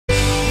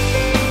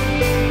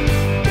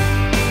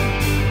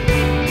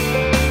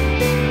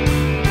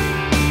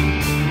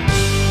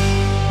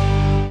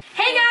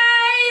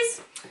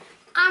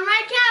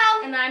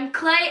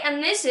Clay,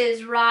 and this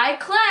is Rye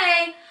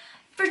Clay.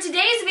 For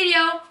today's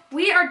video,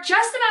 we are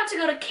just about to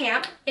go to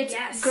camp.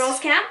 It's girls'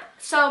 camp,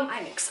 so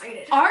I'm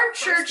excited. Our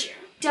church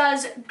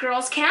does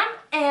girls' camp,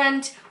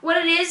 and what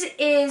it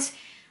is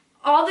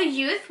all the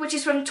youth, which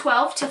is from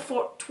 12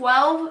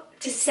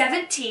 to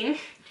 17,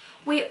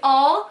 we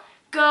all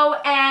go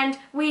and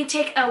we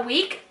take a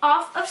week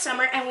off of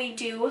summer and we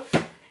do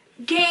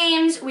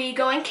games, we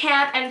go in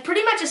camp, and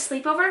pretty much a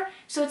sleepover,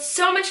 so it's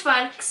so much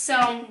fun.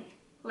 So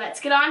let's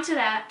get on to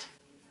that.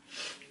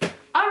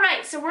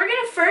 Alright, so we're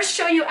going to first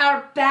show you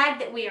our bag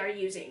that we are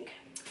using.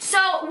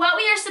 So what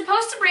we are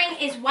supposed to bring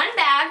is one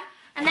bag,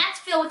 and that's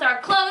filled with our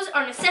clothes,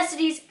 our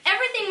necessities,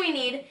 everything we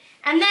need.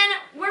 And then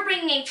we're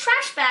bringing a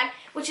trash bag,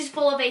 which is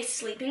full of a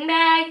sleeping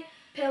bag,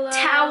 Pillow,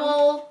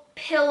 towel,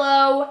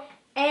 pillow,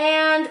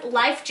 and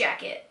life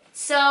jacket.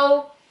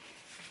 So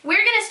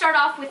we're going to start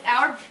off with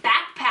our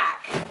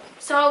backpack.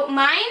 So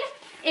mine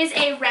is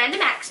a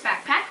Random Acts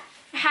backpack.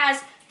 It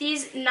has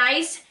these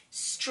nice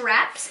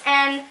straps,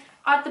 and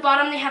at the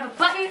bottom they have a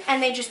button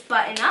and they just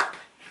button up.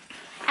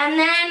 And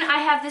then I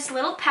have this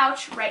little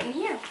pouch right in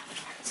here.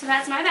 So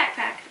that's my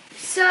backpack.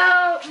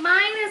 So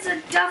mine is a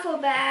duffel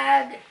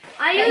bag.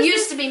 It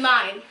used to be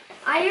mine.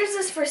 I use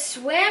this for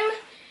swim,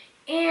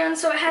 and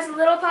so it has a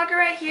little pocket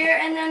right here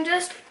and then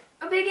just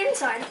a big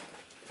inside.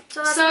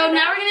 So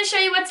now we're going to show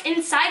you what's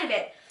inside of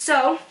it.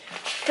 So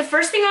the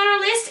first thing on our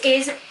list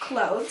is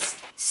clothes.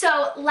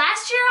 So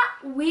last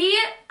year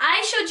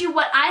I showed you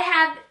what I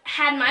had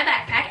in my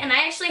backpack, and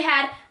I actually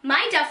had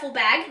my duffel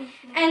bag,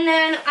 and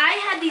then I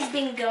had these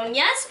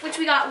bingonias, which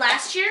we got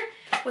last year,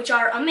 which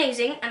are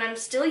amazing, and I'm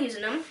still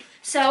using them.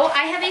 So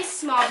I have a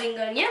small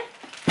bingonia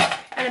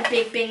and a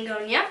big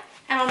bingonia,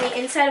 and on the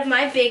inside of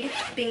my big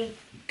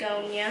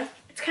bingonia,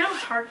 it's kind of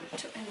hard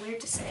and weird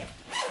to say,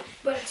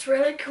 but it's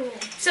really cool.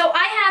 So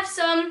I have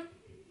some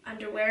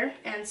underwear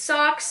and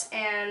socks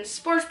and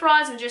sports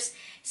bras and just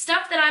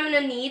stuff that I'm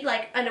gonna need,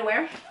 like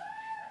underwear.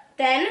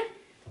 Then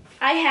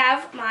I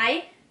have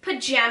my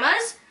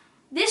pajamas.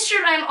 This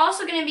shirt I'm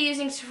also gonna be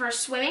using for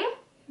swimming,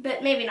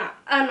 but maybe not.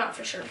 I'm not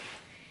for sure.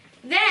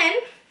 Then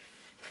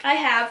I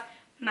have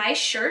my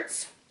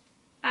shirts.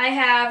 I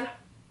have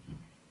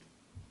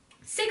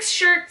 6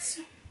 shirts.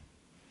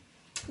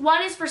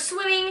 One is for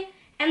swimming,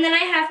 and then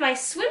I have my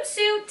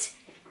swimsuit,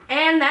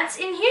 and that's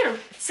in here.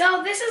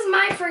 So this is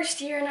my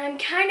first year, and I'm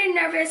kind of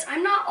nervous.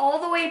 I'm not all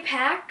the way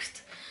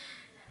packed,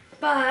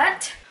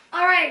 but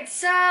alright,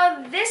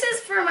 so this is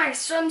for my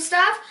swim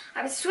stuff.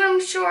 I have a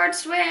swim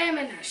shorts, swim,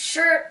 and a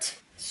shirt,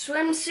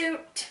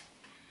 swimsuit.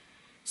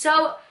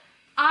 So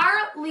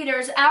our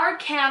leaders, our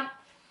camp,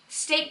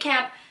 state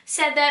camp,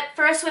 said that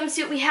for a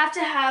swimsuit we have to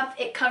have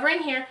it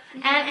covering here,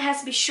 and it has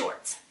to be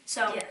shorts.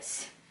 So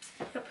yes.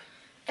 Yep.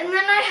 And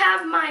then I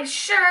have my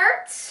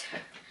shirts,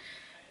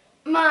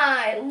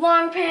 my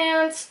long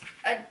pants,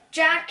 a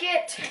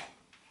jacket,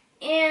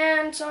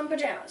 and some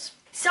pajamas.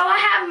 So I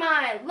have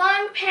my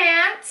long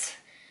pants,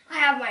 I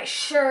have my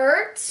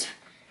shirt,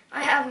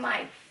 I have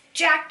my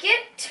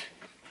jacket,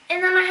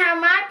 and then I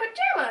have my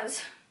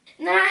pajamas.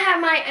 And then I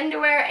have my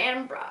underwear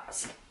and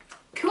bras.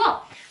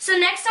 Cool. So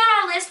next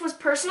on our list was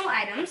personal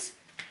items.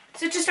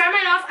 So to start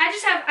mine off,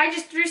 I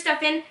just threw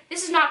stuff in.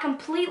 This is not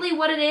completely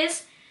what it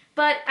is,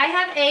 but I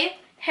have a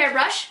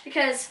hairbrush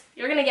because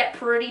you're gonna get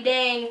pretty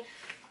dang.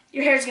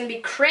 Your hair's gonna be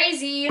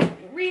crazy,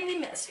 really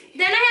messy.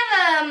 Then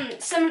I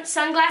have some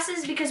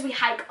sunglasses because we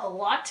hike a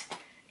lot.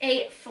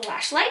 A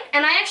flashlight,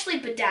 and I actually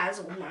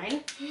bedazzled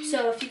mine.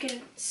 So if you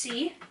can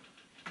see,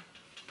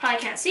 probably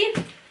can't see.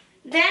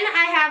 Then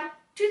I have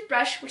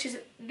toothbrush, which is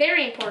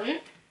very important.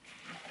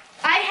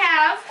 I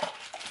have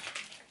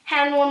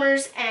hand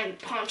warmers and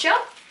poncho.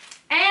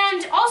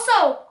 And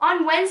also,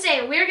 on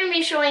Wednesday, we're going to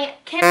be showing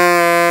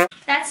camp.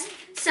 That's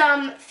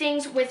some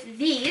things with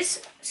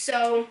these,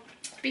 so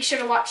be sure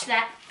to watch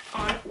that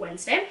on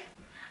Wednesday.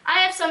 I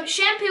have some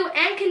shampoo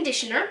and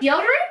conditioner,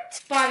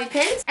 deodorant, bobby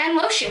pins, and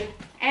lotion.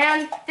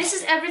 And this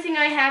is everything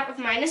I have of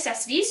my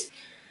necessities.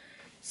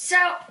 So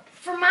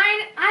for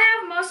mine, I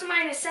have most of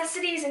my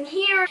necessities in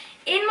here.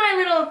 In my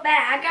little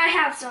bag, I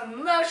have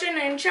some lotion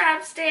and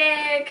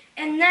chapstick.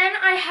 And then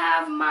I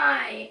have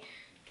my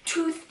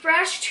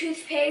toothbrush,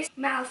 toothpaste,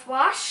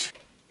 mouthwash.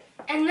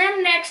 And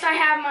then next I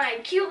have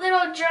my cute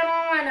little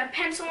journal and a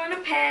pencil and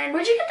a pen.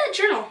 Where'd you get that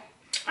journal?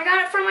 I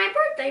got it for my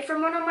birthday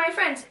from one of my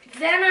friends.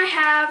 Then I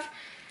have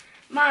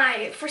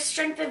my For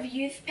Strength of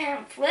Youth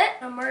pamphlet,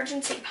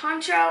 emergency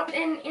poncho,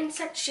 and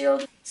insect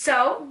shield.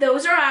 So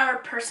those are our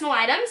personal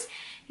items.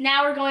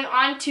 Now we're going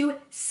on to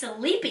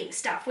sleeping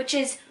stuff, which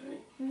is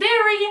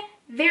very,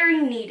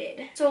 very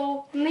needed.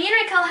 So me and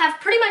Raquel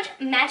have pretty much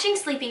matching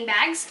sleeping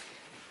bags.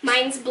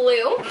 Mine's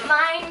blue.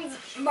 Mine's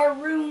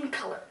maroon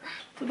color.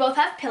 We both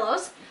have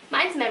pillows.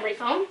 Mine's memory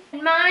foam.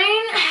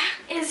 Mine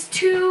is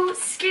 2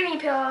 skinny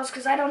pillows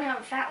because I don't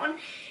have a fat one.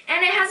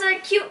 And it has a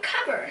cute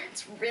cover.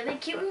 It's really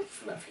cute and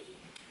fluffy.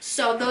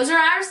 So those are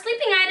our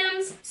sleeping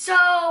items. So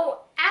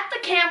at the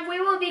camp we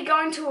will be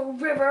going to a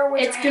river,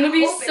 which it's gonna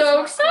be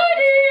so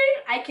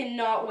exciting. I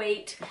cannot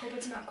wait. Hope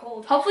it's not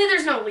cold. Hopefully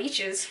there's no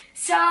leeches.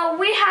 So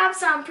we have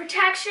some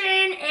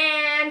protection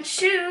and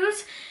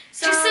shoes.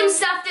 Just some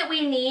stuff that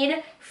we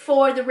need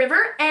for the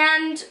river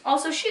and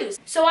also shoes.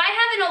 So I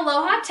have an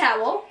Aloha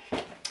towel.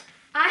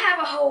 I have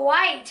a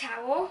Hawaii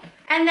towel.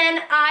 And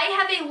then I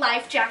have a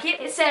life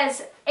jacket. It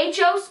says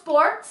HO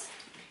Sports.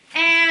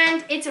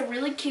 And it's a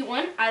really cute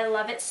one. I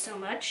love it so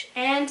much.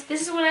 And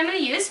this is what I'm going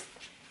to use.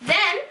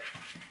 Then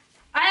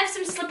I have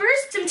some slippers,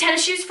 some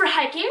tennis shoes for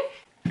hiking,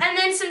 and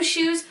then some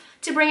shoes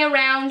to bring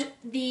around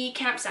the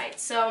campsite.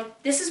 So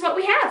this is what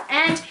we have.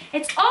 And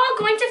it's all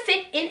going to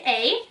fit in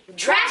a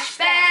trash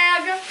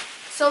bag.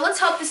 So let's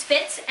hope this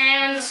fits,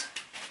 and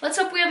let's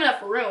hope we have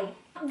enough room.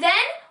 Then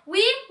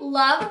we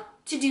love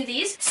to do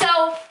these.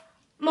 So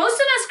most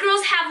of us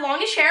girls have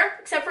longish hair,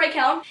 except for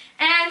Raquel.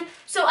 And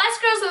so us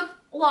girls with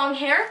long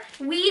hair,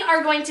 we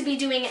are going to be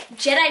doing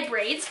Jedi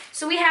braids.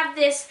 So we have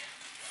this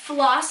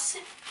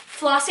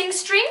flossing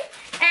string,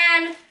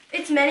 and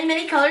it's many,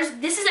 many colors.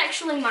 This is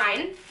actually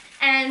mine.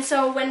 And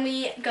so when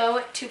we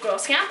go to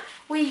Girls Camp,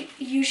 we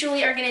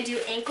usually are gonna do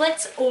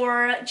anklets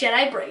or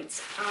Jedi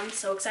braids. I'm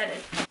so excited.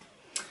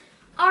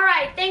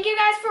 Alright, thank you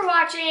guys for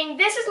watching.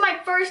 This is my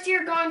first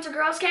year going to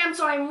Girls Camp,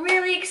 so I'm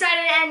really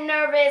excited and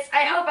nervous.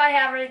 I hope I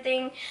have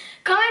everything.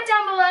 Comment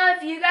down below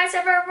if you guys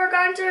have ever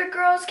gone to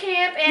Girls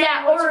Camp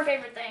and what's your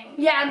favorite thing.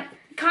 Yeah,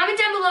 comment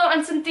down below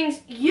on some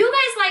things you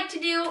guys like to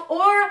do,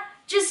 or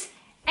just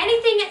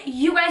anything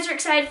you guys are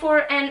excited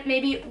for, and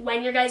maybe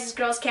when your guys'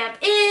 Girls Camp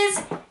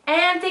is.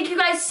 And thank you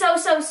guys so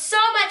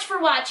much for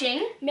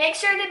watching. Make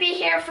sure to be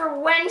here for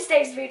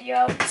Wednesday's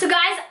video. So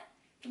guys,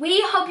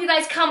 we hope you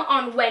guys come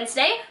on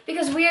Wednesday,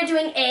 because we are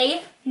doing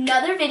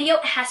another video.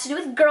 It has to do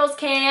with Girls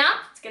Camp.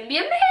 It's gonna be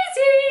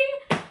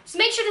amazing. So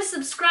make sure to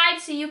subscribe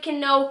so you can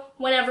know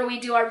whenever we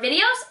do our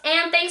videos.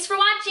 And thanks for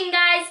watching,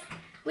 guys.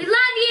 We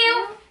love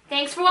you.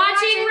 Thanks for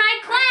watching,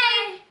 right,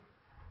 Clay?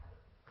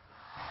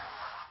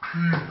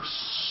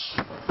 Peace.